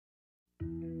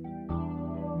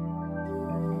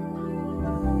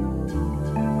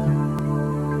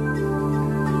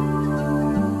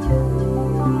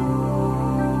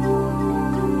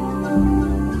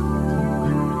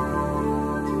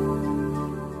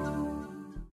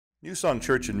New Song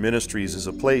Church and Ministries is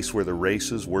a place where the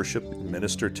races worship and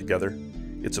minister together.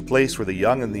 It's a place where the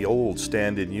young and the old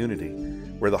stand in unity,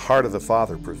 where the heart of the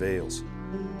Father prevails.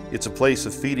 It's a place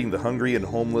of feeding the hungry and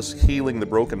homeless, healing the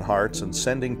broken hearts, and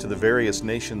sending to the various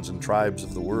nations and tribes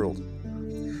of the world.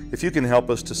 If you can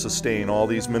help us to sustain all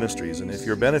these ministries, and if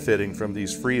you're benefiting from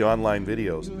these free online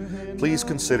videos, please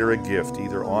consider a gift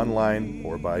either online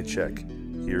or by check.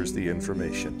 Here's the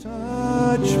information.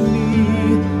 Touch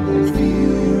me, I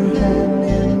feel your hand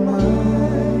in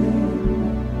mine.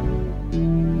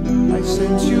 I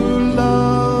sense your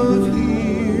love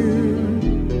here.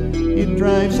 It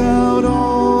drives out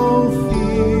all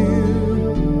fear.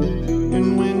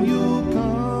 And when you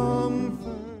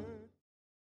comfort.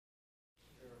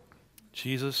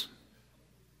 Jesus,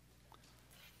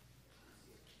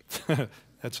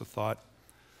 that's a thought.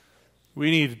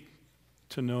 We need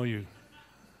to know you.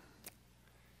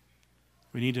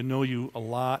 We need to know you a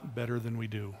lot better than we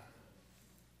do.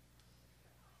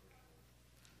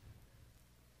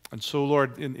 And so,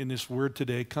 Lord, in this word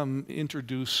today, come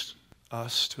introduce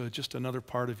us to just another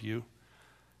part of you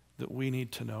that we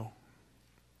need to know.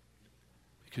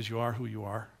 Because you are who you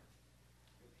are.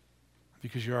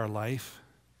 Because you're our life.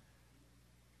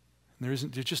 And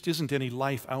there just isn't any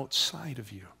life outside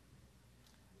of you.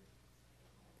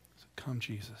 So come,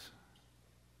 Jesus.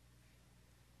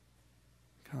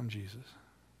 Come, Jesus.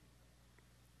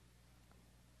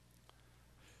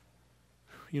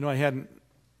 You know, I hadn't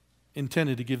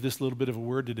intended to give this little bit of a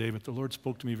word today, but the Lord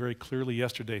spoke to me very clearly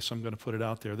yesterday, so I'm going to put it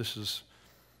out there. This is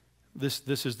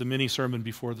the mini sermon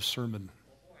before the sermon.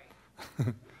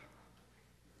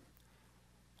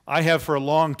 I have for a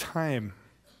long time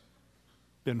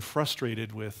been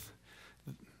frustrated with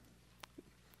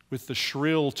the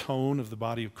shrill tone of the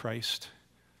body of Christ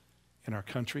in our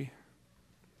country.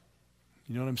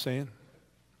 You know what I'm saying?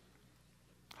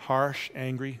 Harsh,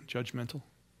 angry, judgmental.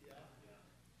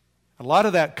 A lot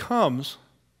of that comes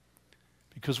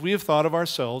because we have thought of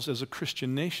ourselves as a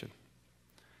Christian nation.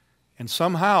 And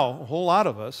somehow, a whole lot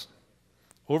of us,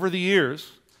 over the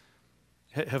years,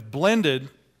 have blended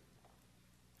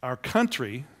our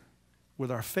country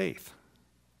with our faith.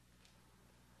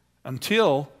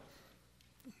 Until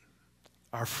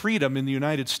our freedom in the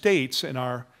United States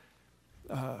and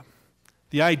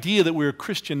the idea that we're a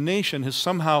Christian nation has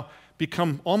somehow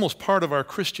become almost part of our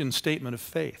Christian statement of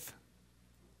faith.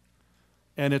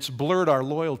 And it's blurred our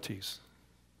loyalties,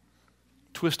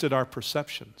 twisted our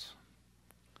perceptions.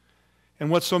 And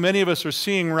what so many of us are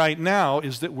seeing right now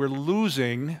is that we're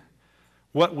losing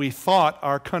what we thought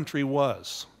our country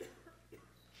was.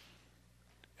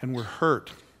 And we're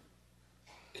hurt.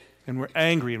 And we're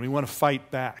angry, and we want to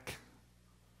fight back.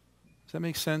 Does that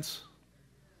make sense?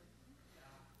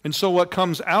 And so what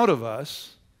comes out of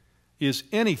us is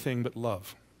anything but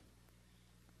love.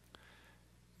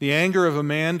 The anger of a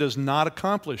man does not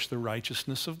accomplish the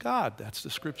righteousness of God. That's the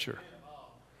scripture.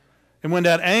 And when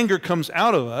that anger comes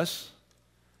out of us,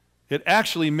 it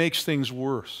actually makes things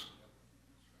worse.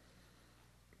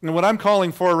 And what I'm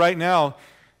calling for right now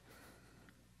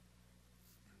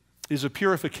is a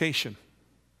purification.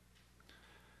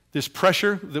 This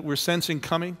pressure that we're sensing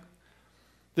coming,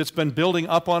 that's been building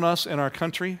up on us in our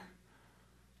country,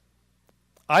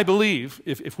 I believe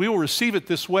if we will receive it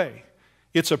this way,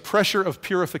 it's a pressure of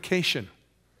purification.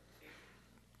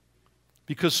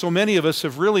 Because so many of us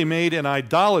have really made an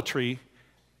idolatry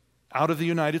out of the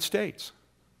United States.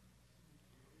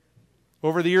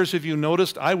 Over the years, have you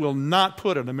noticed, I will not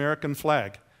put an American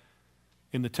flag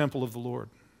in the temple of the Lord.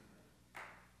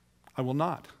 I will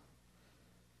not.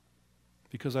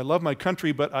 Because I love my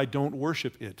country, but I don't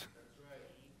worship it.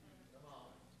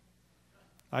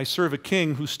 I serve a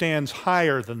king who stands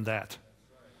higher than that.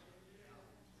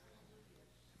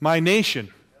 My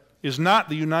nation is not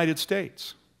the United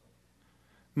States.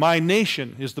 My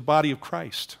nation is the body of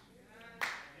Christ.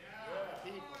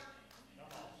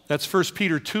 That's 1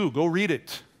 Peter 2. Go read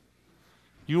it.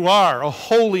 You are a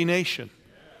holy nation,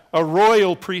 a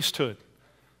royal priesthood,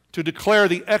 to declare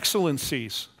the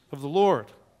excellencies of the Lord.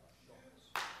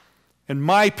 And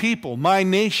my people, my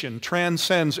nation,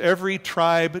 transcends every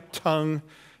tribe, tongue,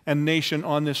 and nation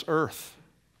on this earth.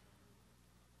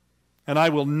 And I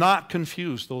will not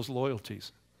confuse those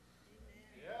loyalties.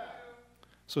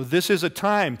 So this is a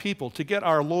time, people, to get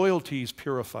our loyalties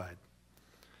purified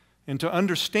and to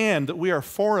understand that we are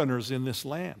foreigners in this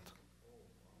land.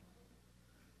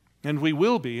 And we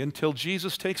will be until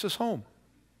Jesus takes us home.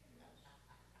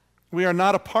 We are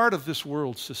not a part of this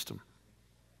world system.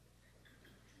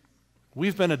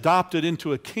 We've been adopted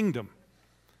into a kingdom.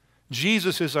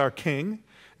 Jesus is our king.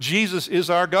 Jesus is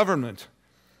our government.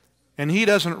 And he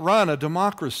doesn't run a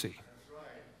democracy.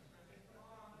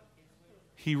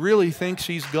 he really thinks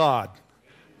he's God.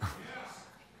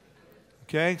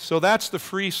 Okay? So that's the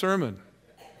free sermon.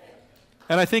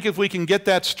 And I think if we can get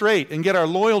that straight and get our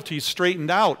loyalties straightened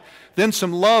out, then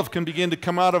some love can begin to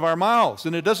come out of our mouths.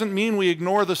 And it doesn't mean we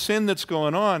ignore the sin that's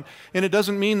going on. And it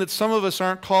doesn't mean that some of us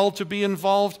aren't called to be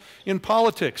involved in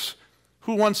politics.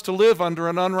 Who wants to live under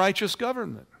an unrighteous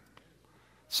government?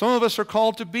 Some of us are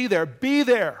called to be there. Be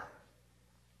there.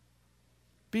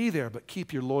 Be there, but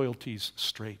keep your loyalties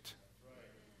straight.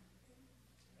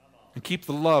 And keep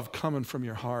the love coming from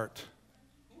your heart.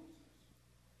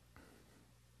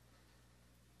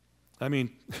 I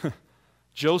mean,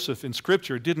 Joseph in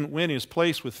Scripture didn't win his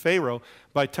place with Pharaoh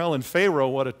by telling Pharaoh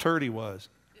what a turd he was.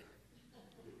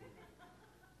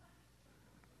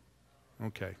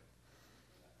 Okay.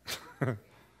 Well,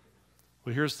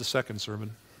 here's the second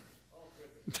sermon.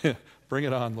 Bring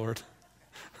it on, Lord.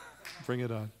 Bring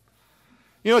it on.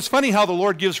 You know, it's funny how the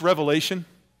Lord gives revelation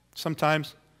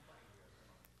sometimes,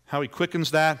 how he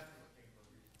quickens that.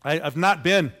 I've not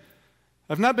been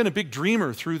a big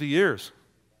dreamer through the years.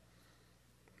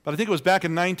 But I think it was back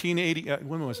in 1980.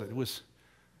 When was it?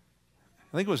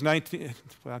 I think it was 19.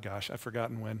 Well, gosh, I've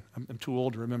forgotten when. I'm too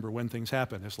old to remember when things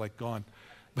happened. It's like gone.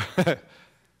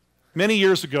 Many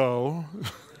years ago,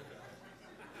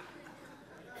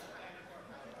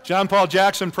 John Paul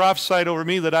Jackson prophesied over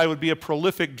me that I would be a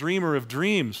prolific dreamer of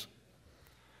dreams.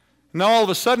 Now, all of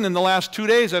a sudden, in the last 2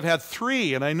 days, I've had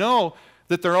 3, and I know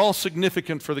that they're all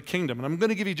significant for the kingdom. And I'm going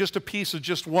to give you just a piece of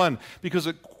just one because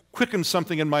it quickens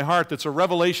something in my heart that's a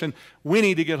revelation we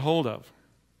need to get hold of.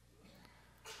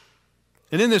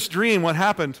 And in this dream, what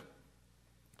happened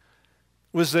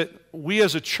was that we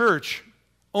as a church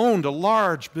owned a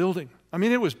large building. I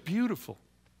mean, it was beautiful.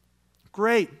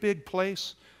 Great big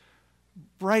place.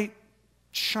 Bright,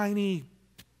 shiny,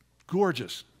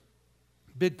 gorgeous.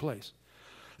 Big place.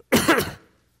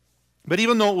 But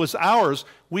even though it was ours,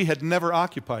 we had never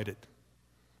occupied it.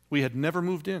 We had never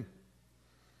moved in.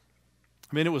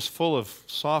 I mean, it was full of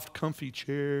soft, comfy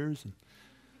chairs and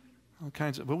all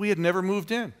kinds of, but we had never moved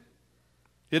in.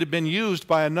 It had been used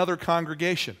by another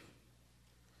congregation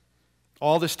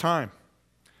all this time.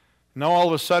 Now all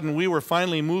of a sudden we were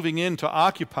finally moving in to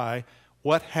occupy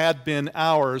what had been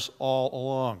ours all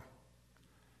along.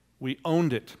 We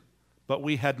owned it, but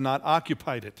we had not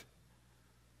occupied it.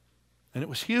 And it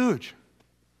was huge.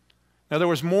 Now there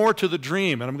was more to the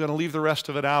dream, and I'm going to leave the rest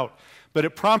of it out. But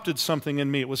it prompted something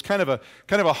in me. It was kind of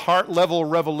a heart-level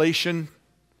revelation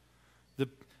that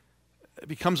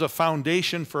becomes a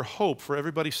foundation for hope for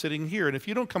everybody sitting here. And if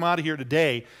you don't come out of here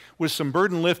today with some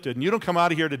burden lifted, and you don't come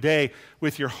out of here today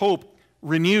with your hope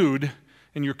renewed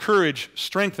and your courage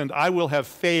strengthened, I will have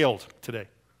failed today.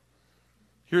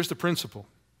 Here's the principle.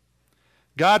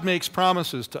 God makes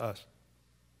promises to us.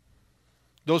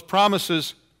 Those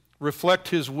promises reflect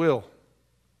His will.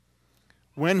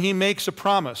 When He makes a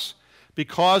promise,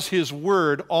 because His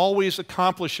word always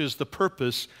accomplishes the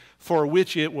purpose for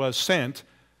which it was sent.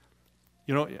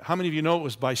 You know, how many of you know it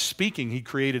was by speaking He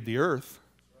created the earth?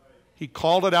 He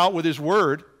called it out with His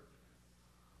word.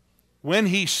 When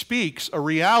He speaks, a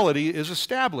reality is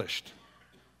established.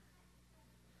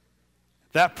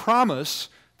 That promise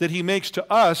that He makes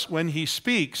to us when He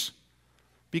speaks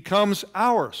becomes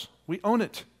ours. We own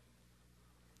it.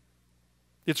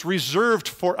 It's reserved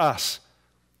for us.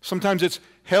 Sometimes it's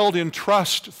held in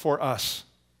trust for us.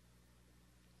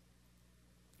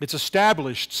 It's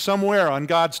established somewhere on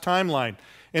God's timeline,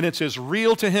 and it's as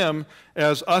real to Him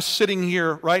as us sitting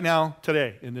here right now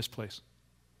today in this place,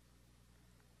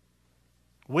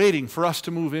 waiting for us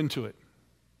to move into it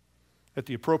at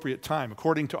the appropriate time,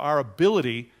 according to our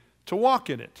ability to walk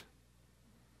in it.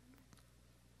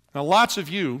 Now, lots of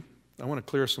you, I want to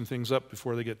clear some things up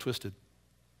before they get twisted.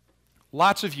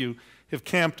 Lots of you have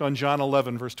camped on John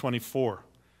 11, verse 24.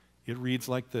 It reads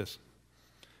like this.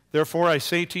 Therefore I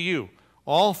say to you,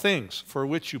 all things for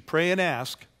which you pray and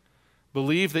ask,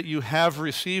 believe that you have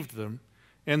received them,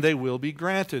 and they will be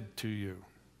granted to you.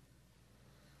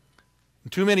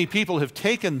 And too many people have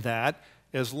taken that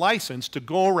as license to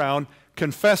go around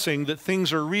confessing that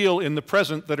things are real in the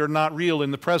present that are not real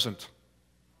in the present.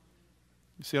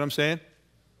 You see what I'm saying?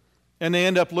 And they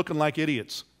end up looking like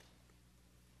idiots.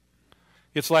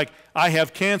 It's like, I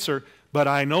have cancer, but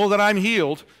I know that I'm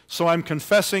healed, so I'm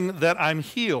confessing that I'm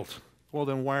healed. Well,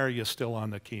 then why are you still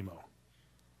on the chemo?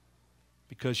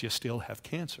 Because you still have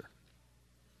cancer.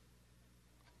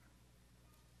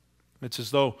 It's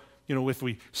as though, you know, if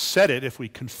we said it, if we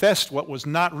confessed what was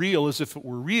not real as if it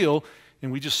were real,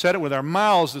 and we just said it with our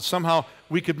mouths, that somehow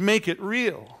we could make it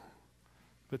real.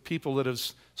 But people that have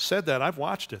said that, I've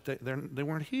watched it, they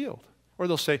weren't healed. Or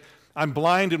they'll say, I'm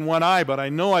blind in one eye, but I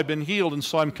know I've been healed, and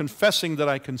so I'm confessing that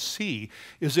I can see,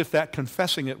 as if that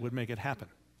confessing it would make it happen.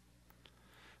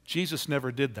 Jesus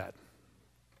never did that.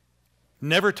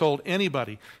 Never told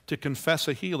anybody to confess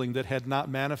a healing that had not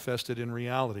manifested in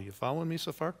reality. You following me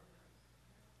so far?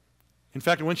 In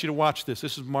fact, I want you to watch this.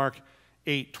 This is Mark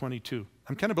 8:22.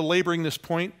 I'm kind of belaboring this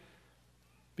point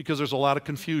because there's a lot of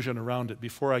confusion around it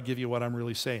before I give you what I'm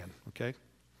really saying, okay?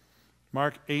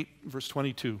 Mark 8, verse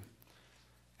 22.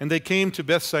 And they came to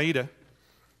Bethsaida,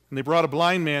 and they brought a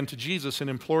blind man to Jesus and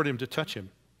implored him to touch him.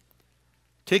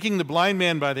 Taking the blind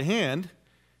man by the hand,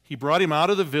 he brought him out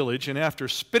of the village, and after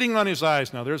spitting on his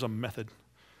eyes, now there's a method,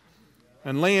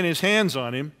 and laying his hands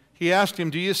on him, he asked him,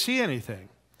 "Do you see anything?"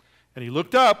 And he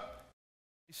looked up.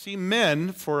 "I see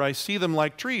men, for I see them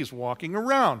like trees walking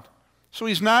around." So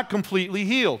he's not completely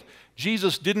healed.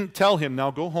 Jesus didn't tell him,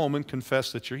 "Now go home and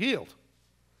confess that you're healed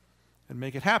and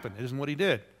make it happen." It isn't what he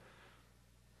did.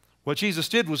 What Jesus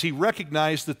did was he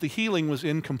recognized that the healing was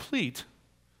incomplete,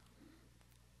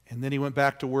 and then he went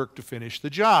back to work to finish the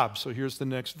job. So here's the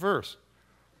next verse.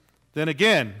 Then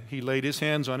again, he laid his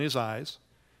hands on his eyes,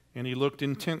 and he looked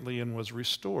intently and was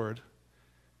restored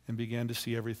and began to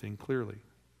see everything clearly.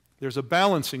 There's a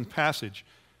balancing passage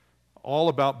all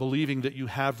about believing that you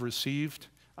have received.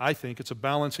 I think it's a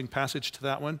balancing passage to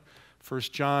that one.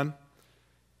 1 John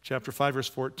chapter 5, verse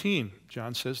 14.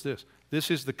 John says this, "This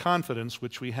is the confidence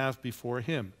which we have before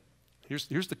him." Here's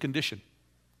the condition.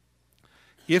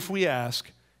 If we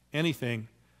ask anything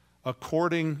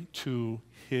according to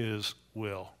his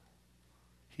will,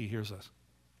 he hears us.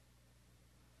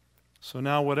 So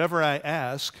now whatever I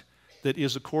ask that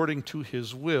is according to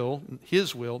his will,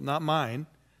 not mine,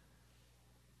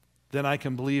 then I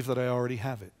can believe that I already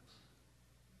have it.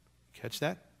 Catch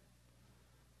that?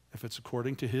 If it's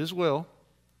according to his will,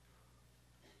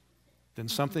 then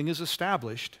something is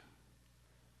established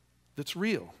that's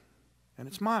real, and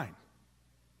it's mine.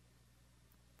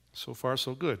 So far,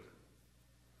 so good.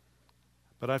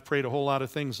 But I've prayed a whole lot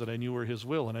of things that I knew were his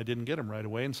will, and I didn't get them right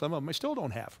away, and some of them I still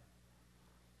don't have.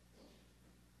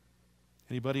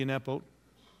 Anybody in that boat?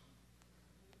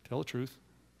 Tell the truth.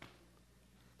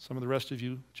 Some of the rest of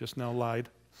you just now lied.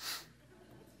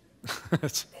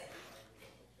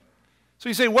 So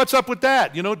you say, what's up with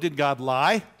that? Did God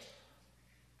lie?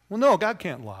 Well, no, God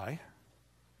can't lie.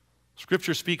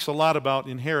 Scripture speaks a lot about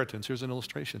inheritance. Here's an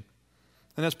illustration.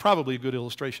 And that's probably a good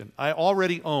illustration. I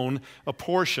already own a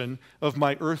portion of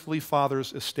my earthly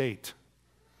father's estate.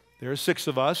 There are 6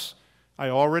 of us. I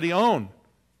already own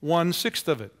 1/6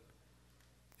 of it.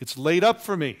 It's laid up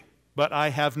for me, but I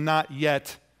have not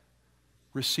yet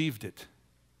received it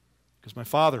because my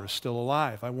father is still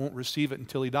alive. I won't receive it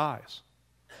until he dies.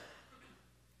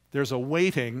 There's a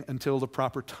waiting until the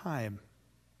proper time.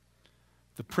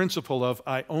 The principle of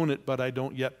I own it, but I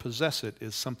don't yet possess it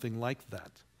is something like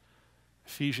that.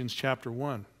 Ephesians chapter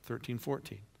 1, 13,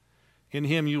 14. In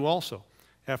him you also,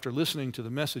 after listening to the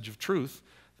message of truth,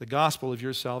 the gospel of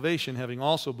your salvation, having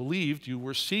also believed, you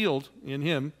were sealed in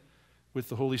him with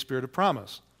the Holy Spirit of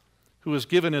promise, who is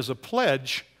given as a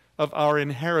pledge of our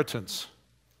inheritance,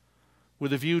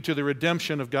 with a view to the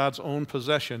redemption of God's own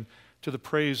possession, to the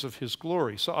praise of his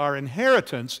glory. So our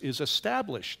inheritance is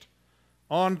established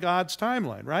on God's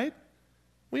timeline, right?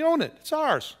 We own it. It's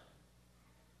ours.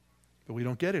 But we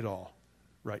don't get it all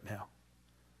right now.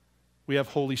 We have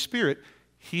Holy Spirit.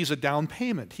 He's a down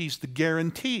payment. He's the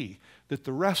guarantee that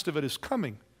the rest of it is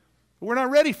coming. But we're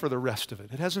not ready for the rest of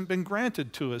it. It hasn't been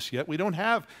granted to us yet. We don't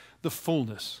have the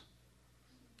fullness.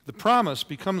 The promise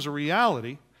becomes a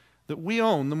reality that we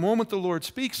own the moment the Lord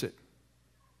speaks it.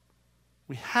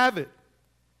 We have it,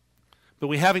 but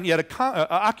we haven't yet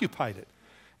occupied it.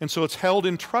 And so it's held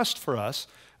in trust for us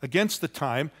against the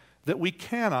time that we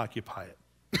can occupy it.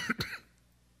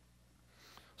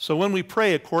 So when we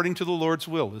pray according to the Lord's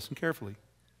will, listen carefully.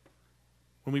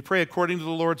 When we pray according to the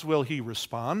Lord's will, he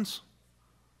responds,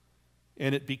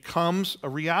 and it becomes a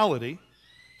reality,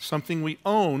 something we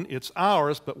own, it's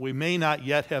ours, but we may not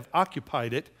yet have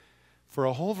occupied it for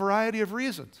a whole variety of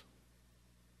reasons.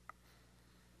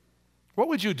 What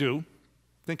would you do?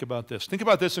 Think about this. Think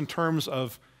about this in terms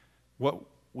of what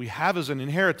we have as an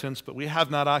inheritance, but we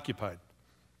have not occupied.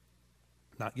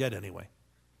 Not yet, anyway.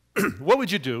 What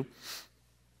would you do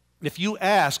if you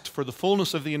asked for the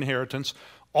fullness of the inheritance,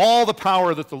 all the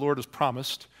power that the Lord has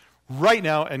promised, right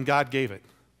now, and God gave it?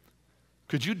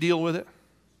 Could you deal with it?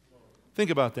 Think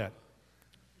about that.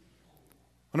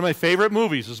 One of my favorite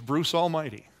movies is Bruce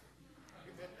Almighty.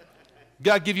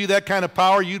 God give you that kind of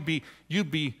power, you'd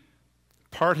be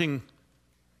parting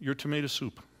your tomato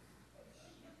soup.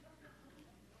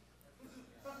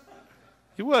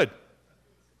 You would.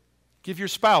 Give your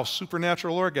spouse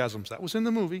supernatural orgasms. That was in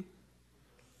the movie.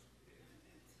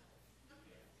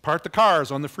 Park the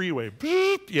cars on the freeway.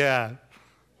 Beep, yeah.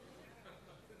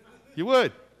 You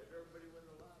would.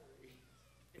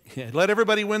 Yeah, let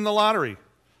everybody win the lottery.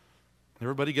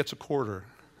 Everybody gets a quarter.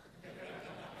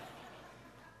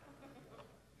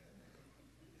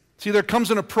 See, there comes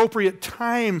an appropriate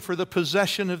time for the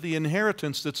possession of the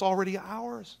inheritance that's already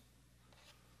ours.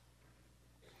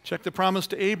 Check the promise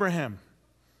to Abraham.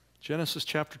 Genesis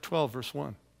chapter 12, verse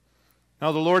 1.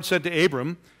 Now the Lord said to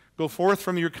Abram, go forth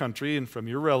from your country and from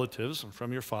your relatives and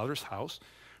from your father's house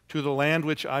to the land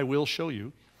which I will show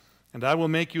you, and I will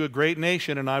make you a great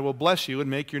nation, and I will bless you and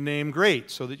make your name great,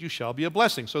 so that you shall be a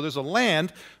blessing. So there's a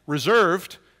land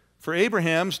reserved for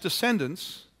Abraham's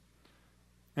descendants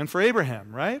and for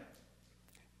Abraham, right?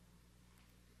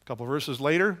 A couple verses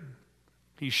later,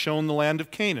 he's shown the land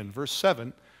of Canaan. Verse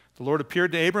 7, the Lord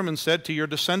appeared to Abram and said, to your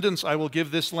descendants I will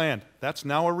give this land. That's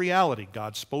now a reality.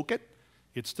 God spoke it.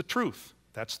 It's the truth.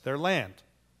 That's their land.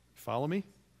 Follow me?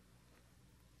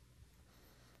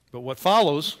 But what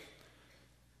follows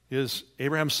is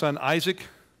Abraham's son Isaac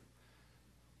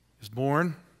is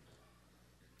born,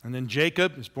 and then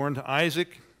Jacob is born to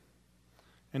Isaac,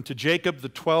 and to Jacob the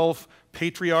 12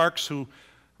 patriarchs who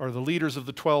are the leaders of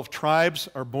the 12 tribes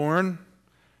are born,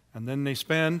 and then they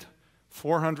spend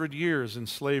 400 years in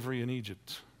slavery in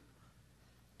Egypt.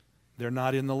 They're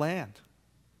not in the land.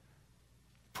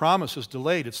 Promise is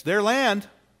delayed. It's their land,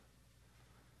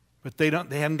 but they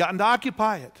haven't gotten to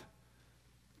occupy it.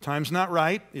 Time's not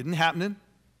right. It isn't happening.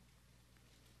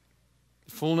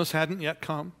 The fullness hadn't yet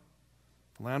come.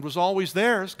 The land was always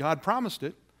theirs. God promised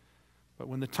it. But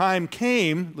when the time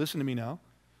came, listen to me now,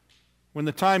 when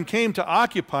the time came to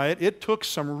occupy it, it took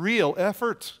some real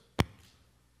effort.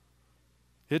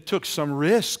 It took some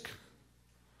risk.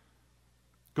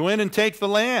 Go in and take the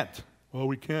land. Well,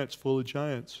 we can't. It's full of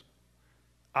giants.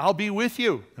 I'll be with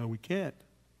you. No, we can't.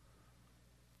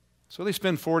 So they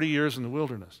spend 40 years in the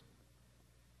wilderness.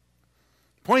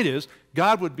 Point is,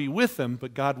 God would be with them,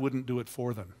 but God wouldn't do it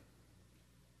for them.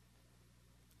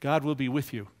 God will be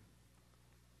with you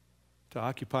to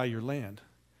occupy your land,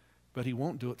 but He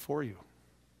won't do it for you.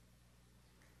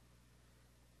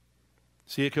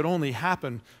 See, it could only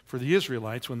happen for the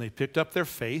Israelites when they picked up their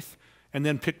faith and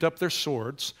then picked up their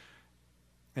swords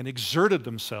and exerted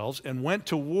themselves and went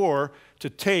to war to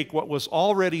take what was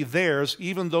already theirs,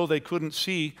 even though they couldn't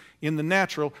see in the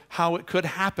natural how it could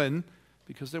happen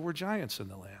because there were giants in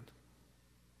the land.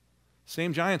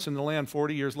 Same giants in the land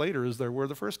 40 years later as there were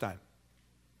the first time.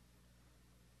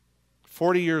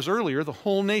 40 years earlier, the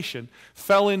whole nation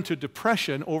fell into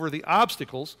depression over the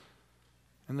obstacles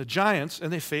and the giants,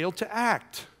 and they failed to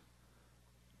act.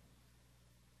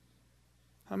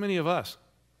 How many of us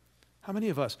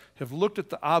have looked at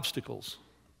the obstacles,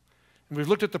 and we've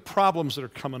looked at the problems that are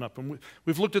coming up, and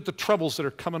we've looked at the troubles that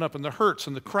are coming up, and the hurts,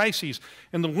 and the crises,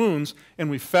 and the wounds, and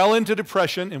we fell into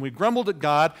depression, and we grumbled at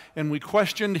God, and we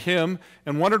questioned Him,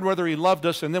 and wondered whether He loved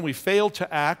us, and then we failed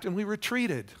to act, and we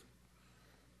retreated.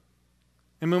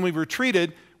 And when we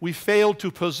retreated, we failed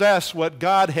to possess what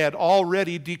God had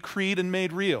already decreed and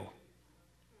made real.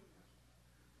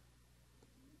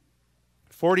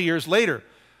 40 years later,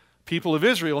 people of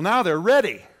Israel, now they're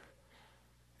ready.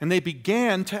 And they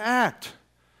began to act.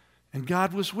 And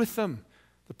God was with them.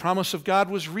 The promise of God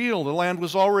was real. The land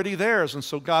was already theirs. And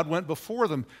so God went before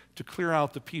them to clear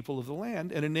out the people of the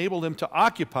land and enable them to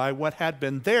occupy what had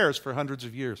been theirs for hundreds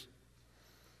of years.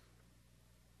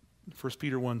 1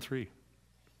 Peter 1:3.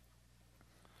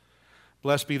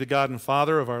 Blessed be the God and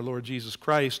Father of our Lord Jesus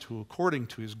Christ, who according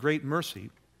to His great mercy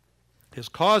has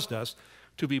caused us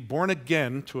to be born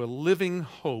again to a living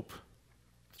hope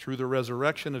through the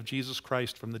resurrection of Jesus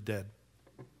Christ from the dead,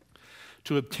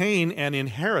 to obtain an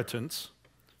inheritance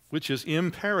which is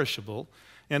imperishable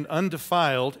and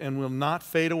undefiled and will not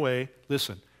fade away,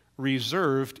 listen,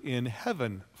 reserved in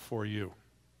heaven for you,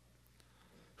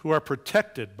 who are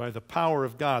protected by the power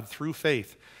of God through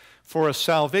faith for a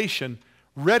salvation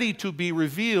ready to be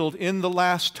revealed in the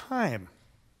last time.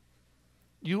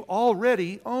 You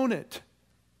already own it,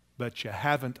 but you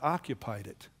haven't occupied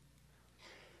it.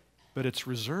 But it's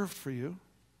reserved for you.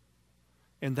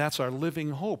 And that's our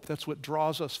living hope. That's what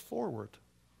draws us forward.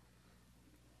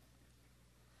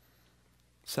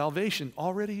 Salvation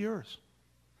already yours.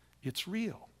 It's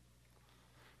real.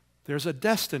 There's a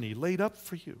destiny laid up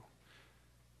for you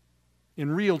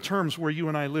in real terms where you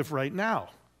and I live right now.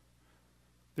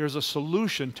 There's a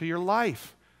solution to your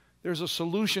life. There's a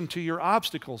solution to your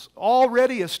obstacles,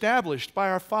 already established by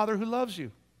our Father who loves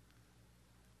you.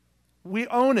 We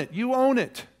own it. You own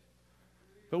it.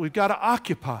 But we've got to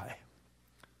occupy.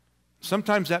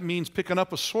 Sometimes that means picking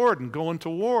up a sword and going to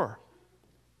war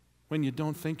when you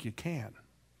don't think you can.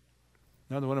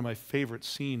 Another one of my favorite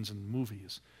scenes in the movie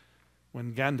is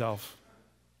when Gandalf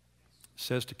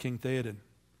says to King Theoden,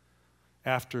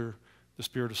 after the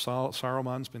spirit of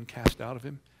Saruman's been cast out of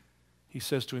him, he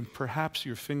says to him, perhaps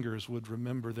your fingers would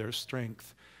remember their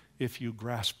strength if you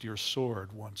grasped your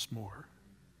sword once more.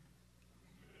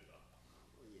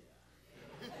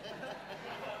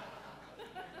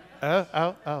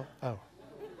 Oh. I'm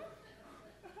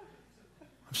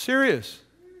serious.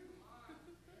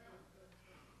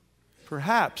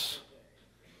 Perhaps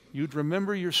you'd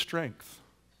remember your strength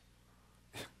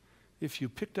if you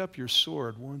picked up your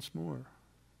sword once more.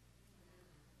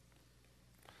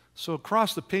 So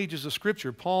across the pages of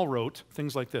Scripture, Paul wrote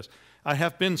things like this: I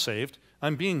have been saved,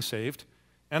 I'm being saved,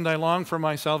 and I long for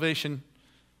my salvation.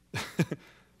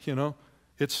 You know,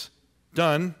 it's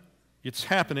done, it's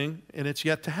happening, and it's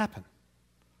yet to happen.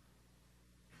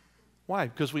 Why?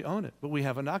 Because we own it, but we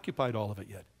haven't occupied all of it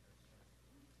yet.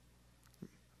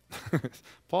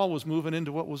 Paul was moving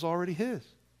into what was already his.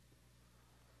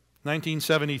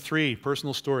 1973,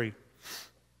 personal story.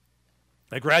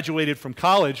 I graduated from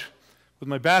college with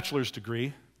my bachelor's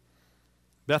degree.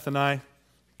 Beth and I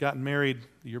got married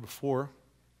the year before.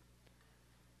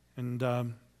 And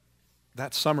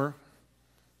that summer,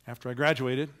 after I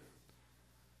graduated,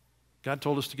 God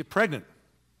told us to get pregnant.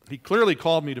 He clearly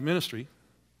called me to ministry.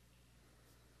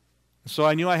 So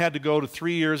I knew I had to go to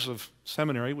 3 years of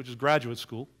seminary, which is graduate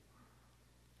school.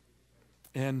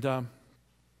 And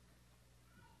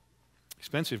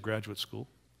expensive graduate school.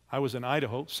 I was in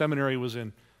Idaho. Seminary was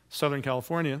in Southern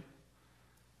California.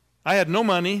 I had no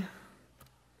money.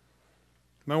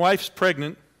 My wife's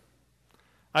pregnant.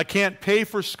 I can't pay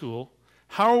for school.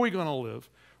 How are we going to live?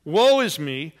 Woe is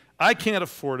me. I can't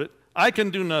afford it. I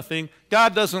can do nothing.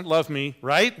 God doesn't love me,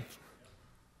 right?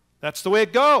 That's the way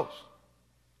it goes.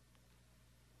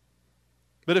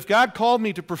 But if God called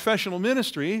me to professional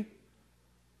ministry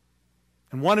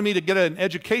and wanted me to get an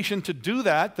education to do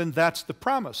that, then that's the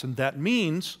promise. And that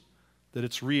means that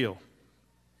it's real.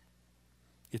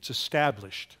 It's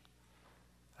established.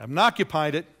 I haven't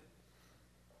occupied it,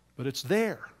 but it's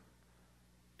there.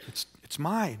 It's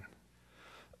mine.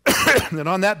 And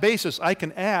on that basis, I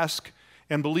can ask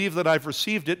and believe that I've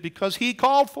received it because He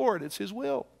called for it. It's His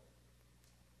will.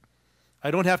 I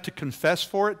don't have to confess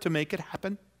for it to make it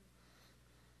happen.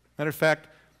 Matter of fact,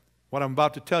 what I'm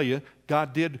about to tell you,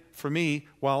 God did for me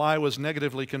while I was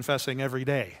negatively confessing every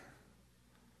day.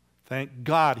 Thank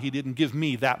God He didn't give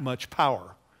me that much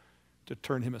power to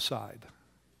turn Him aside.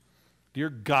 Dear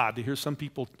God, to hear some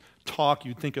people talk,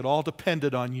 you'd think it all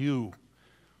depended on you.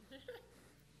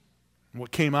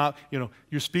 What came out,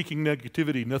 you're speaking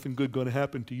negativity, nothing good going to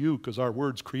happen to you because our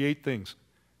words create things.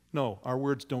 No, our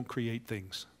words don't create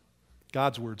things.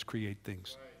 God's words create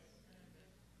things.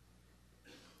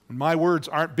 And my words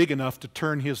aren't big enough to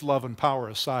turn His love and power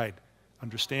aside.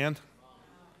 Understand?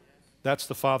 That's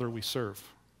the Father we serve.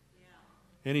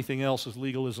 Anything else is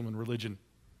legalism and religion.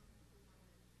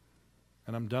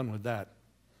 And I'm done with that.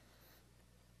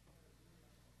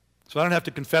 So I don't have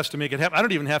to confess to make it happen. I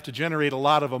don't even have to generate a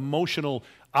lot of emotional,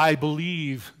 I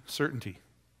believe certainty.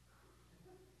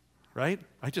 Right?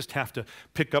 I just have to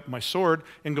pick up my sword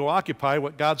and go occupy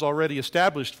what God's already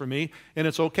established for me, and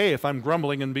it's okay if I'm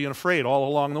grumbling and being afraid all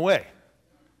along the way,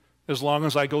 as long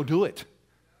as I go do it.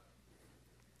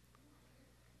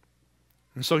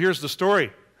 And so here's the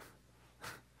story.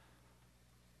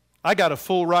 I got a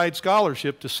full ride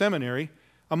scholarship to seminary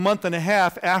a month and a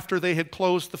half after they had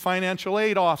closed the financial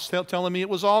aid off, telling me it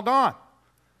was all gone.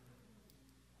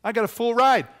 I got a full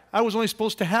ride. I was only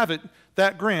supposed to have it,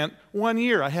 that grant, 1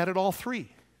 year. I had it all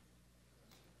 3.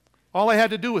 All I had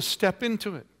to do was step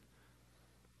into it.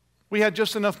 We had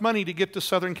just enough money to get to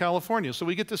Southern California. So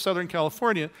we get to Southern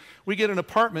California, we get an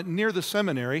apartment near the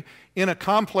seminary in a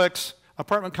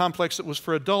apartment complex that was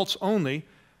for adults only,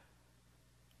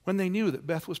 when they knew that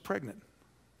Beth was pregnant.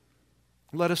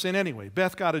 Let us in anyway.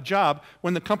 Beth got a job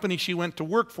when the company she went to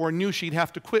work for knew she'd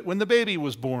have to quit when the baby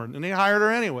was born, and they hired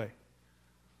her anyway.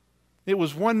 It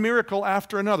was one miracle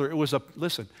after another. It was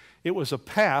a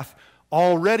path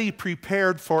already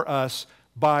prepared for us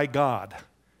by God.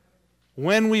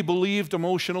 When we believed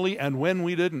emotionally and when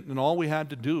we didn't, and all we had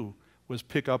to do was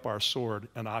pick up our sword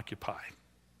and occupy.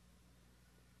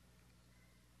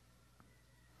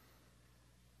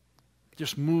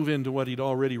 Just move into what He'd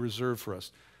already reserved for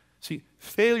us. See,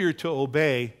 failure to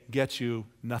obey gets you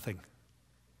nothing.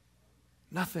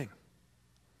 Nothing.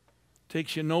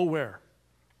 Takes you nowhere.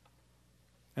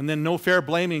 And then no fair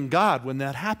blaming God when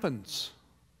that happens.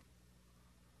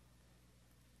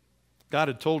 God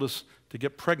had told us to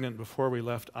get pregnant before we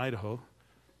left Idaho.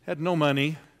 Had no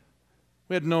money.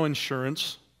 We had no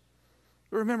insurance.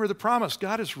 But remember the promise,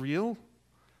 God is real.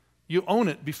 You own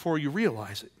it before you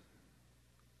realize it.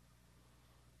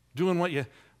 Doing what you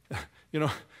know,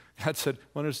 God said,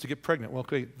 wanted us to get pregnant. Well,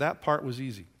 okay, that part was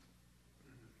easy.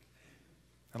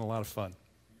 And a lot of fun.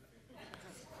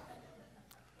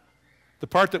 The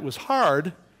part that was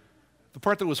hard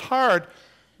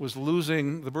was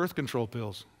losing the birth control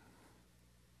pills.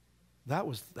 That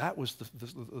was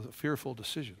the fearful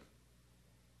decision.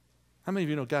 How many of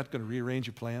you know God's going to rearrange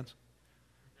your plans?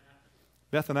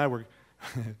 Beth and I were,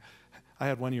 I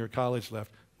had 1 year of college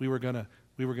left. We were going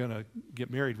to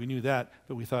get married. We knew that,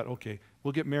 but we thought, okay,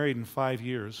 we'll get married in 5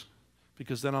 years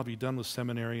because then I'll be done with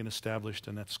seminary and established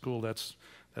and at school. That's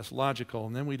logical.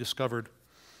 And then we discovered,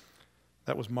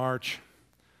 that was March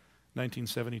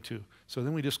 1972. So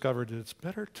then we discovered that it's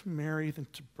better to marry than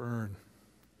to burn.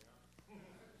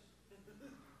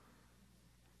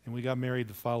 And we got married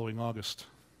the following August,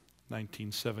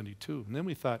 1972. And then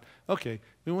we thought, okay,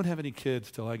 we won't have any kids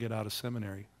till I get out of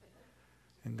seminary.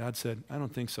 And God said, I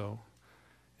don't think so.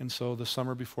 And so the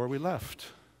summer before we left,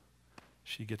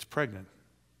 she gets pregnant.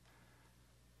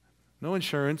 No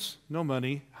insurance, no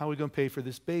money. How are we going to pay for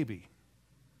this baby?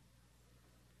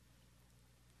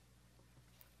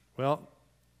 Well,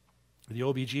 the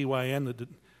OBGYN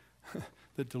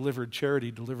that delivered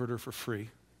Charity delivered her for free.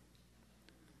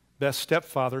 Beth's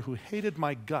stepfather, who hated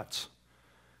my guts,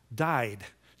 died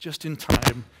just in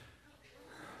time.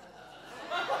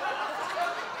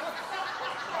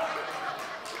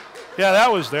 Yeah,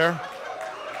 that was there.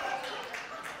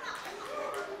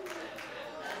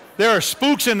 There are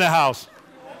spooks in the house.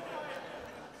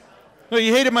 No, he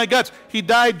hated my guts. He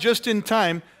died just in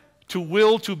time to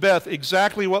will to Beth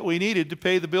exactly what we needed to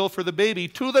pay the bill for the baby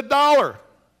to the dollar.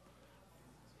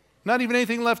 Not even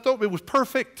anything left over. It was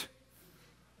perfect.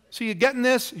 See, you getting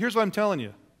this? Here's what I'm telling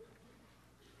you.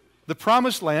 The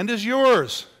promised land is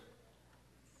yours.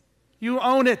 You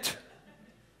own it.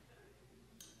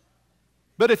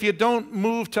 But if you don't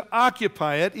move to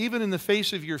occupy it, even in the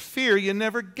face of your fear, you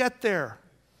never get there.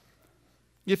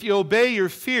 If you obey your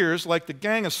fears, like the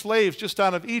gang of slaves just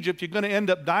out of Egypt, you're going to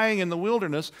end up dying in the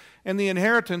wilderness, and the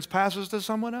inheritance passes to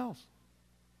someone else.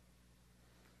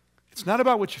 It's not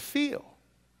about what you feel.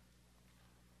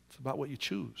 It's about what you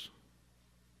choose.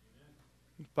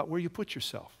 It's about where you put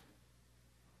yourself.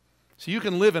 So you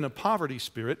can live in a poverty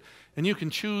spirit, and you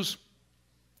can choose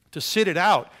to sit it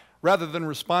out rather than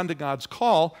respond to God's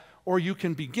call, or you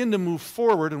can begin to move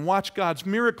forward and watch God's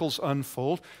miracles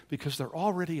unfold because they're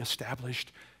already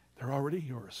established. They're already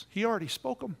yours. He already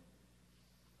spoke them.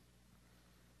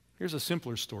 Here's a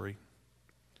simpler story.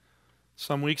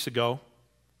 Some weeks ago,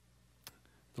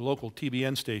 the local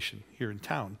TBN station here in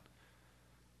town,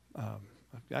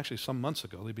 actually some months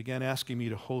ago, they began asking me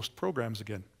to host programs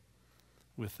again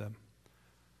with them.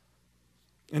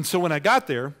 And so when I got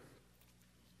there,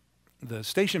 the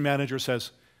station manager says,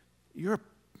 you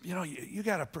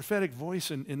got a prophetic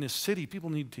voice in this city. People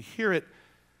need to hear it.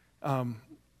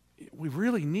 We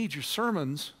really need your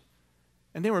sermons.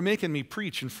 And they were making me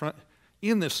preach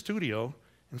in this studio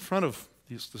in front of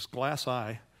this glass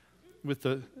eye.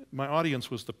 My audience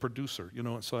was the producer,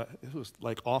 so it was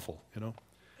like awful, And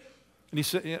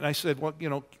I said, well,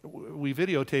 we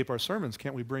videotape our sermons.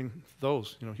 Can't we bring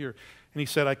those, here? And he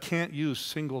said, I can't use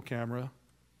single camera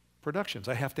productions.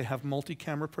 I have to have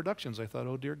multi-camera productions. I thought,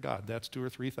 oh dear God, that's $2,000 or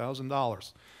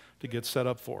 $3,000 to get set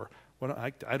up for. Well,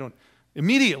 I don't.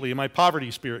 Immediately, my poverty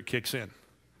spirit kicks in.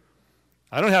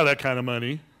 I don't have that kind of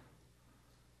money.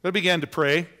 But I began to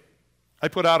pray. I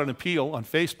put out an appeal on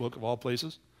Facebook, of all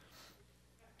places.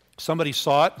 Somebody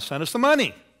saw it and sent us the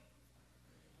money.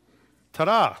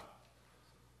 Ta-da!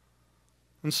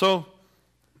 And so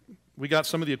we got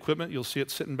some of the equipment. You'll see it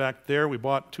sitting back there. We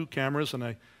bought 2 cameras, and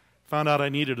I found out I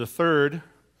needed a 3rd.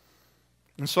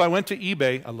 And so I went to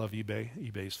eBay. I love eBay.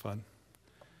 eBay's fun.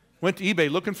 Went to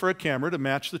eBay looking for a camera to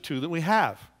match the 2 that we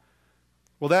have.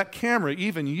 Well, that camera,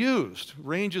 even used,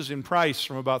 ranges in price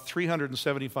from about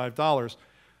 $375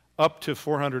 up to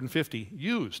 $450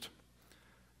 used.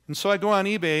 And so I go on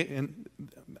eBay, and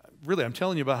really, I'm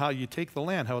telling you about how you take the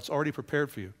land, how it's already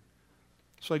prepared for you.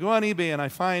 So I go on eBay, and I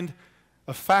find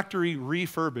a factory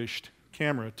refurbished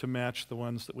camera to match the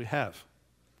ones that we have.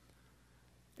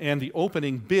 And the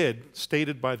opening bid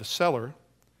stated by the seller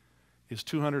is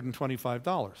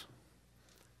 $225.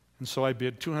 And so I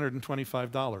bid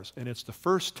 $225. And it's the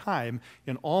first time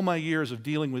in all my years of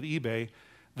dealing with eBay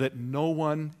that no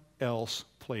one else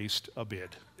placed a bid.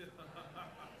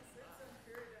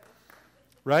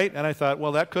 Right? And I thought,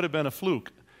 well, that could have been a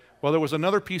fluke. Well, there was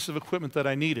another piece of equipment that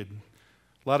I needed.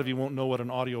 A lot of you won't know what an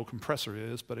audio compressor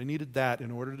is, but I needed that in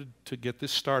order to get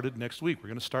this started next week. We're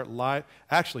going to start live.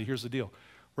 Actually, here's the deal.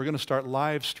 We're going to start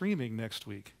live streaming next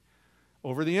week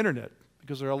over the internet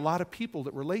because there are a lot of people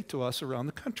that relate to us around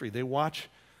the country. They watch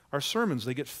our sermons.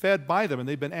 They get fed by them, and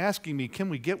they've been asking me, can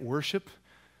we get worship?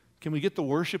 Can we get the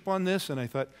worship on this? And I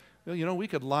thought, well, you know, we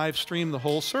could live stream the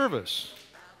whole service.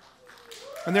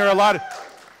 And there are a lot of,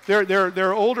 there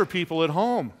are older people at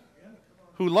home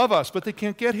who love us, but they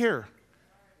can't get here.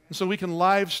 And so we can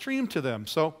live stream to them.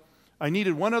 So I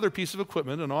needed one other piece of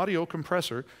equipment, an audio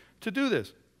compressor, to do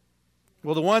this.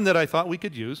 Well, the one that I thought we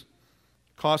could use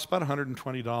cost about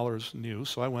 $120 new,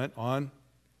 so I went on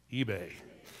eBay.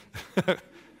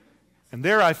 And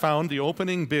there I found the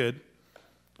opening bid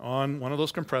on one of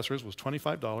those compressors was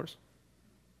 $25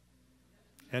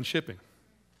 and shipping.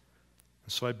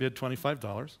 And so I bid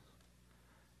 $25,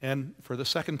 and for the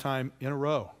second time in a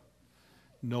row,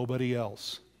 nobody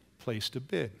else placed a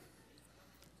bid.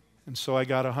 And so I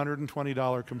got a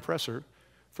 $120 compressor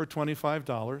for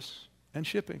 $25 and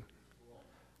shipping.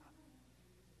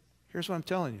 Here's what I'm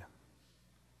telling you.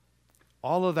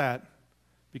 All of that,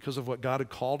 because of what God had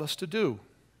called us to do,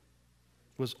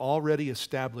 was already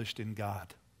established in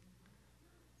God.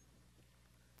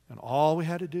 And all we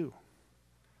had to do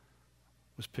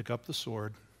was pick up the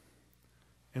sword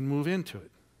and move into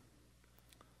it.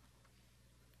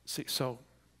 See, so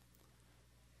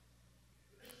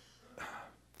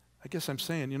I guess I'm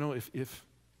saying, you know, if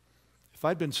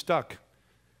I'd been stuck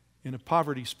in a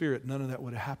poverty spirit, none of that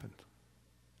would have happened.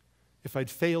 If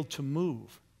I'd failed to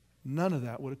move, none of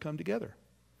that would have come together.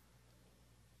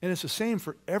 And it's the same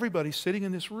for everybody sitting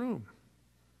in this room.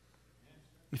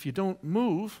 If you don't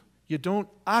move, you don't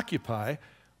occupy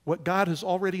what God has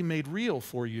already made real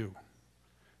for you.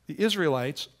 The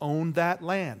Israelites owned that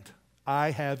land. I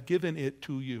have given it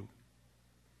to you.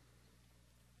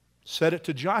 Said it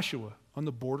to Joshua on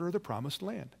the border of the promised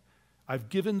land. I've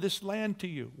given this land to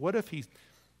you. What if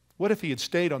he had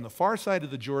stayed on the far side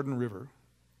of the Jordan River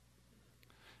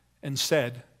and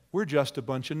said, we're just a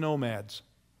bunch of nomads.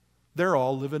 They're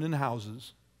all living in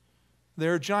houses.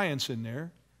 There are giants in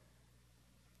there,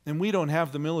 and we don't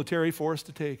have the military force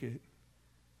to take it.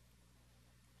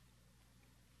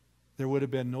 There would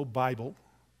have been no Bible.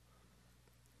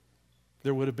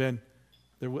 There wouldn't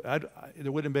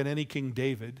have been any King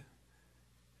David.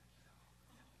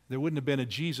 There wouldn't have been a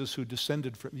Jesus who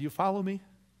descended from. You follow me?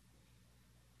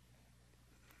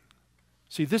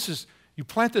 See, you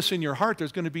plant this in your heart,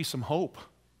 there's going to be some hope.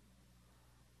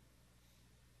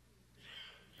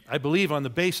 I believe on the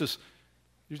basis,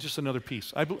 here's just another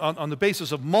piece. On the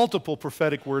basis of multiple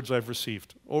prophetic words I've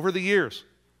received over the years,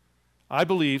 I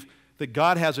believe that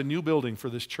God has a new building for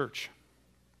this church.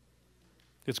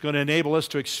 It's going to enable us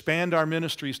to expand our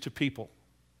ministries to people.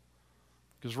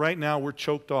 Because right now we're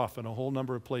choked off in a whole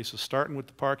number of places, starting with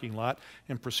the parking lot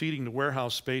and proceeding to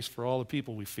warehouse space for all the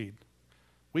people we feed.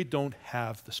 We don't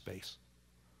have the space.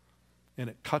 And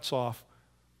it cuts off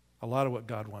a lot of what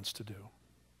God wants to do.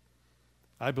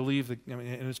 I believe that,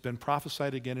 and it's been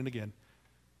prophesied again and again.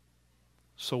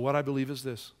 So what I believe is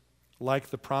this.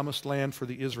 Like the promised land for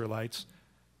the Israelites,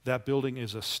 that building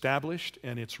is established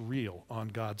and it's real on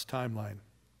God's timeline.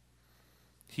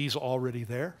 He's already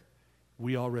there.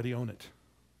 We already own it.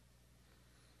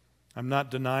 I'm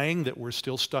not denying that we're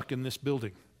still stuck in this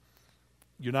building.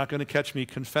 You're not going to catch me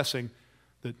confessing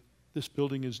that this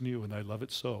building is new and I love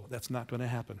it so. That's not going to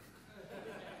happen.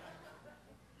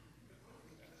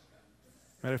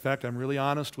 Matter of fact, I'm really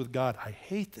honest with God. I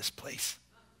hate this place.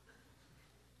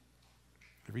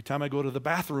 Every time I go to the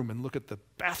bathroom and look at the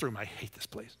bathroom, I hate this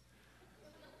place.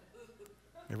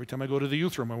 Every time I go to the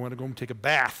youth room, I want to go and take a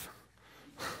bath.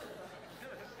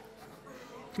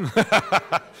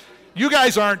 You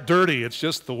guys aren't dirty. It's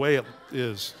just the way it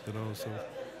is, you know. So,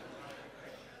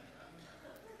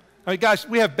 I mean, guys,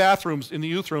 we have bathrooms in the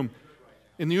youth room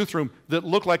that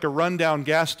look like a rundown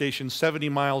gas station 70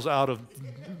 miles out of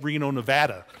Reno,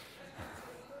 Nevada.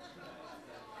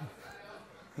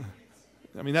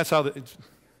 I mean, that's how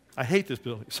I hate this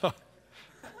building. So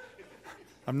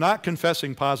I'm not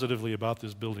confessing positively about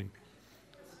this building.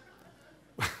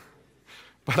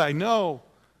 But I know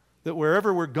that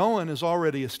wherever we're going is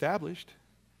already established.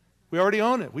 We already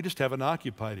own it. We just haven't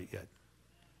occupied it yet.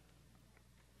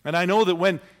 And I know that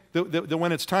when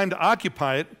it's time to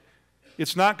occupy it,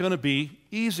 it's not going to be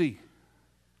easy.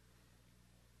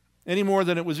 Any more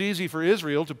than it was easy for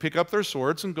Israel to pick up their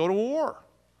swords and go to war.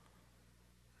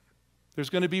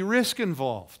 There's going to be risk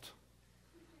involved.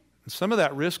 And some of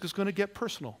that risk is going to get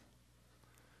personal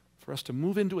for us to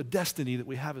move into a destiny that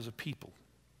we have as a people.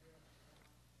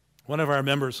 One of our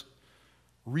members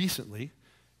recently,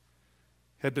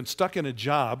 had been stuck in a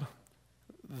job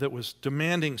that was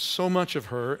demanding so much of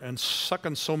her and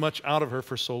sucking so much out of her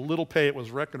for so little pay it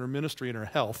was wrecking her ministry and her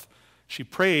health. She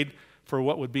prayed for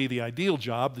what would be the ideal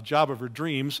job, the job of her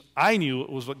dreams. I knew it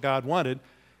was what God wanted.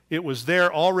 It was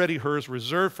there already hers,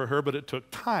 reserved for her, but it took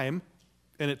time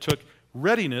and it took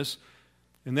readiness,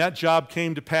 and that job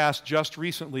came to pass just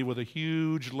recently with a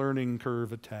huge learning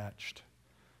curve attached.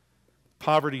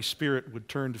 Poverty spirit would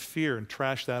turn to fear and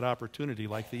trash that opportunity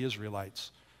like the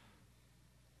Israelites,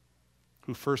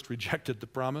 who first rejected the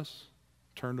promise,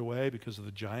 turned away because of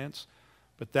the giants.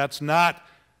 But that's not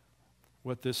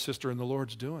what this sister in the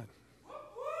Lord's doing.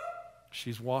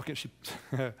 She's walking,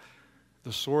 the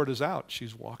sword is out,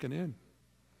 she's walking in.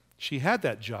 She had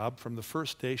that job from the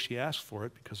first day she asked for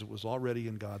it because it was already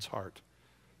in God's heart.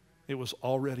 It was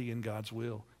already in God's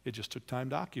will. It just took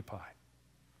time to occupy.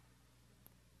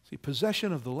 See,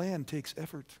 possession of the land takes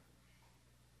effort.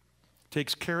 It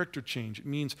takes character change. It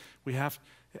means we have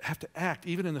to act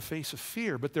even in the face of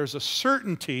fear, but there's a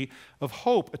certainty of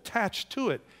hope attached to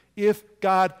it. If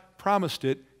God promised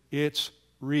it, it's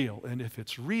real. And if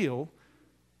it's real,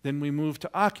 then we move to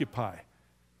occupy.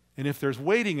 And if there's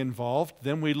waiting involved,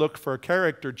 then we look for a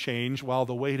character change while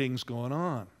the waiting's going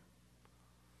on.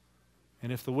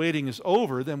 And if the waiting is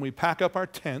over, then we pack up our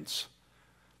tents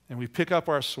and we pick up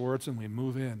our swords and we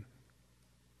move in.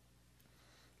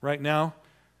 Right now,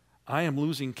 I am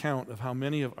losing count of how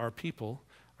many of our people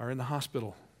are in the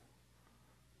hospital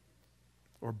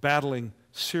or battling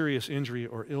serious injury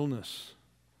or illness.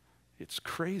 It's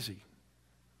crazy.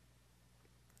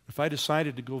 If I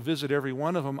decided to go visit every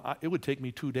one of them, it would take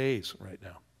me 2 days right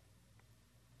now.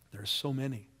 There's so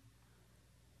many.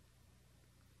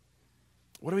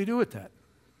 What do we do with that?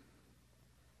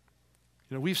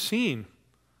 You know, we've seen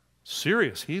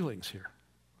serious healings here.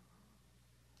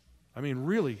 I mean,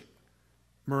 really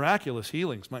miraculous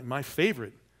healings. My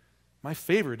favorite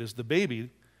is the baby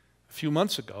a few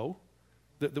months ago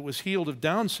that was healed of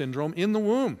Down syndrome in the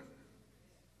womb.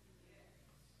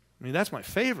 I mean, that's my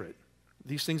favorite.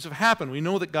 These things have happened. We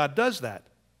know that God does that.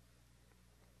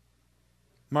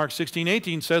 Mark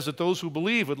 16:18 says that those who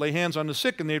believe would lay hands on the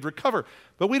sick and they'd recover.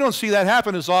 But we don't see that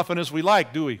happen as often as we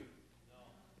like, do we?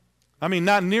 I mean,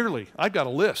 not nearly. I've got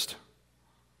a list.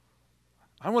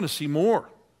 I want to see more.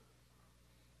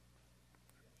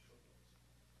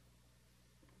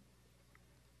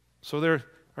 So there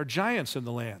are giants in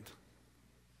the land,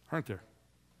 aren't there?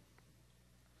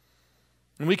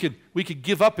 And we could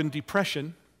give up in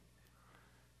depression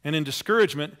and in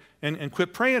discouragement and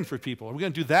quit praying for people. Are we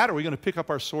going to do that, or are we going to pick up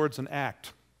our swords and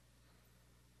act?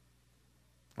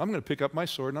 I'm going to pick up my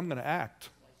sword and I'm going to act.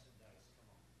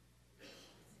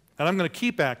 And I'm going to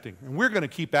keep acting, and we're going to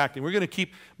keep acting. We're going to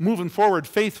keep moving forward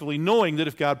faithfully, knowing that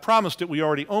if God promised it, we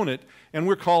already own it, and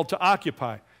we're called to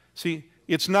occupy. See,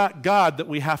 it's not God that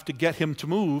we have to get him to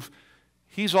move.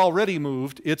 He's already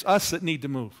moved. It's us that need to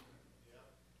move.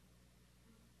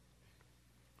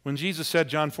 When Jesus said,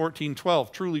 John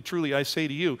 14:12, truly, truly, I say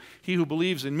to you, he who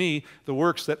believes in me, the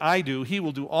works that I do, he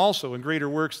will do also, and greater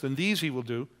works than these he will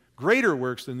do. Greater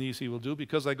works than these he will do,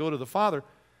 because I go to the Father.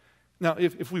 Now,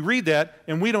 if we read that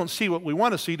and we don't see what we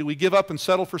want to see, do we give up and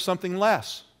settle for something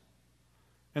less?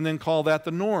 And then call that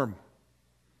the norm?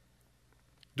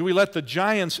 Do we let the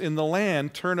giants in the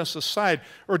land turn us aside?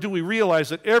 Or do we realize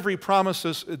that every promise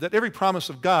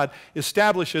of God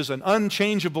establishes an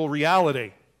unchangeable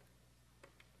reality?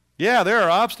 Yeah, there are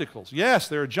obstacles. Yes,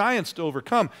 there are giants to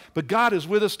overcome, but God is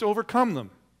with us to overcome them.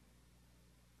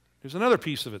 Here's another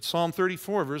piece of it, Psalm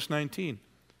 34, verse 19.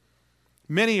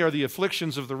 Many are the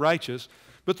afflictions of the righteous,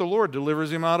 but the Lord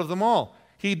delivers him out of them all.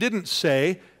 He didn't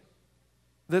say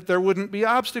that there wouldn't be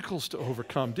obstacles to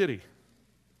overcome, did he?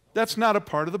 That's not a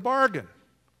part of the bargain.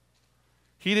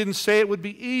 He didn't say it would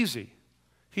be easy.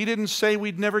 He didn't say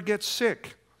we'd never get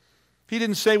sick. He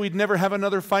didn't say we'd never have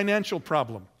another financial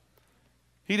problem.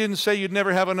 He didn't say you'd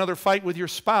never have another fight with your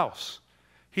spouse.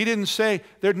 He didn't say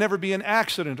there'd never be an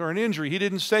accident or an injury. He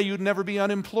didn't say you'd never be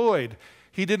unemployed.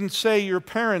 He didn't say your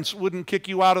parents wouldn't kick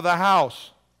you out of the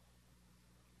house.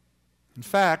 In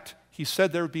fact, he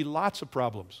said there would be lots of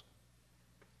problems.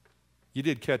 You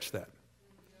did catch that.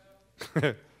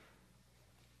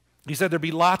 He said there'd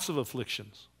be lots of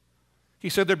afflictions. He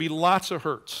said there'd be lots of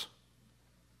hurts.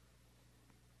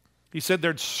 He said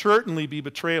there'd certainly be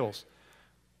betrayals.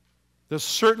 There'll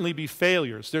certainly be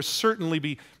failures. There'll certainly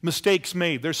be mistakes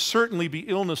made. There'll certainly be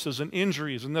illnesses and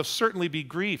injuries, and there'll certainly be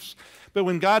griefs. But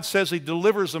when God says he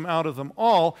delivers them out of them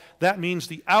all, that means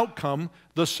the outcome,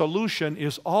 the solution,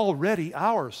 is already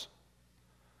ours.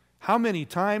 How many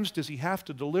times does he have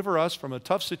to deliver us from a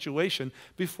tough situation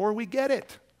before we get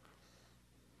it?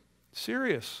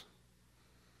 Serious.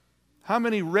 How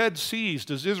many Red Seas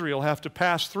does Israel have to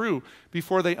pass through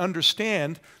before they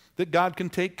understand that God can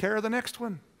take care of the next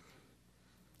one?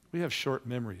 We have short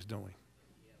memories, don't we?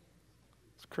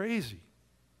 It's crazy.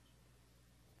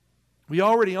 We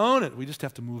already own it. We just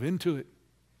have to move into it.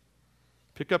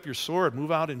 Pick up your sword,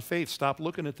 move out in faith. Stop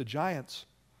looking at the giants.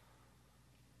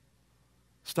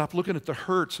 Stop looking at the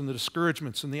hurts and the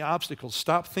discouragements and the obstacles.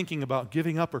 Stop thinking about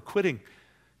giving up or quitting.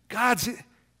 God's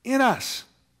in us.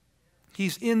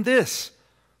 He's in this.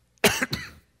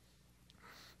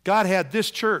 God had this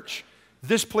church,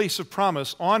 this place of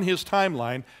promise on His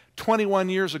timeline 21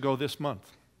 years ago this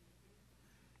month.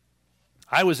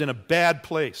 I was in a bad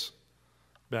place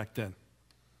back then.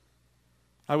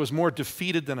 I was more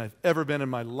defeated than I've ever been in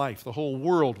my life. The whole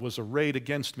world was arrayed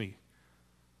against me.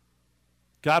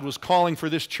 God was calling for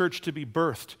this church to be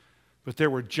birthed, but there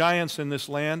were giants in this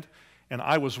land, and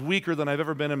I was weaker than I've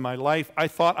ever been in my life. I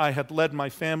thought I had led my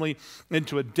family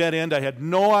into a dead end. I had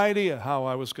no idea how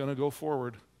I was going to go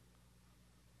forward.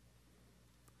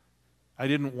 I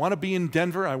didn't want to be in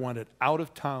Denver. I wanted out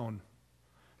of town.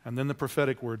 And then the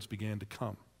prophetic words began to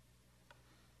come.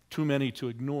 Too many to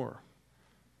ignore.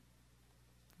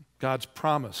 God's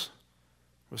promise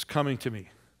was coming to me,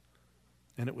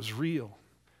 and it was real,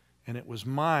 and it was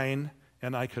mine,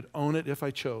 and I could own it if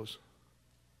I chose.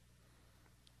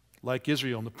 Like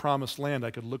Israel in the promised land,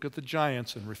 I could look at the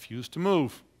giants and refuse to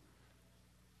move.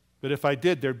 But if I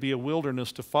did, there'd be a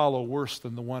wilderness to follow worse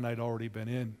than the one I'd already been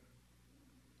in.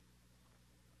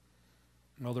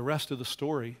 Well, the rest of the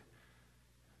story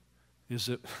is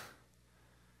that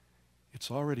it's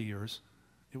already yours.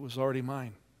 It was already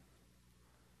mine.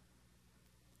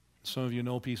 Some of you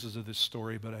know pieces of this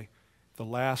story, but the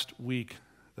last week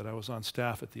that I was on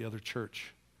staff at the other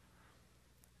church,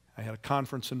 I had a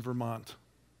conference in Vermont.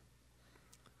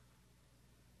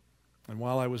 And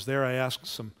while I was there, I asked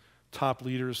some top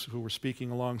leaders who were speaking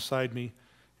alongside me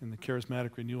in the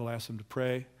charismatic renewal, I asked them to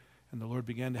pray, and the Lord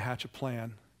began to hatch a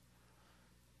plan.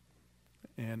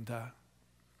 And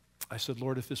I said,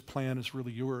 Lord, if this plan is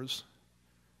really yours,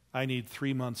 I need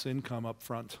 3 months' income up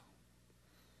front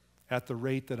at the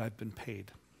rate that I've been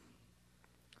paid.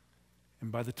 And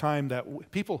by the time that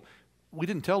we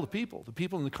didn't tell the people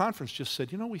in the conference just said,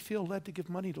 we feel led to give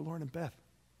money to Loren and Beth.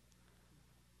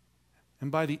 And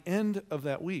by the end of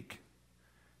that week,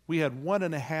 we had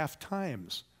 1.5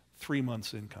 times 3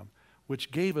 months' income, which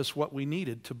gave us what we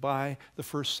needed to buy the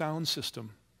first sound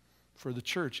system for the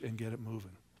church and get it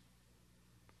moving.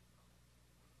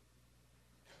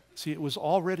 See, it was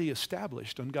already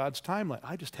established on God's timeline.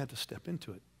 I just had to step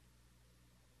into it.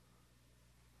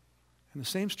 And the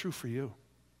same's true for you.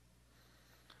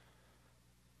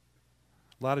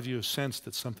 A lot of you have sensed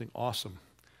that something awesome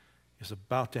is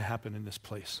about to happen in this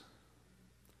place.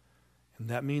 And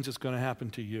that means it's going to happen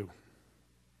to you.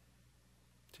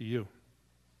 To you.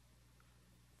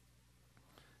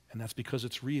 And that's because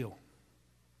it's real.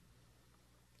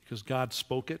 Because God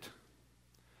spoke it.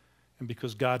 And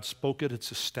because God spoke it,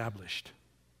 it's established.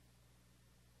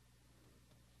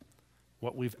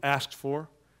 What we've asked for,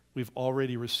 we've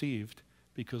already received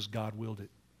because God willed it.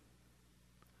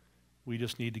 We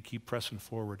just need to keep pressing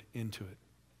forward into it.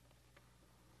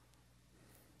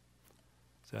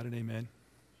 Is that an amen?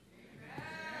 Amen.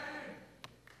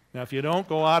 Now, if you don't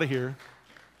go out of here,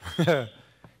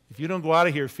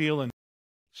 feeling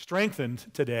strengthened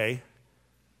today,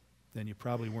 then you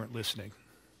probably weren't listening.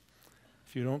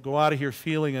 If you don't go out of here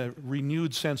feeling a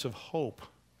renewed sense of hope,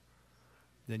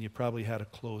 then you probably had a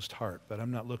closed heart. But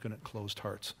I'm not looking at closed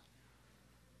hearts.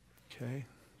 Okay?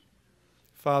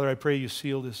 Father, I pray you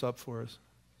seal this up for us.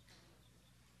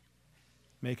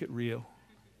 Make it real.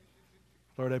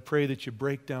 Lord, I pray that you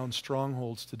break down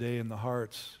strongholds today in the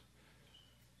hearts.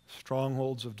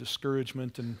 Strongholds of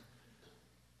discouragement and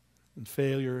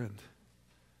failure and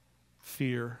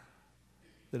fear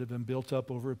that have been built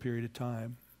up over a period of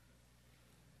time.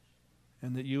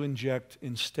 And that you inject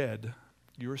instead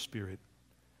your spirit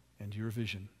and your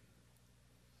vision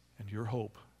and your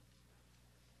hope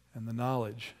and the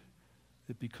knowledge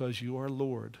that because you are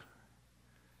Lord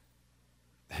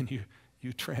and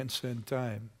you transcend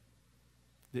time,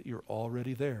 that you're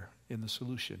already there in the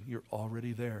solution. You're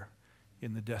already there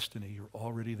in the destiny. You're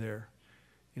already there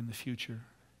in the future.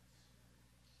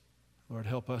 Lord,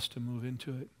 help us to move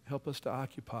into it. Help us to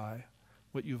occupy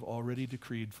what you've already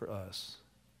decreed for us.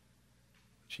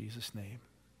 In Jesus' name.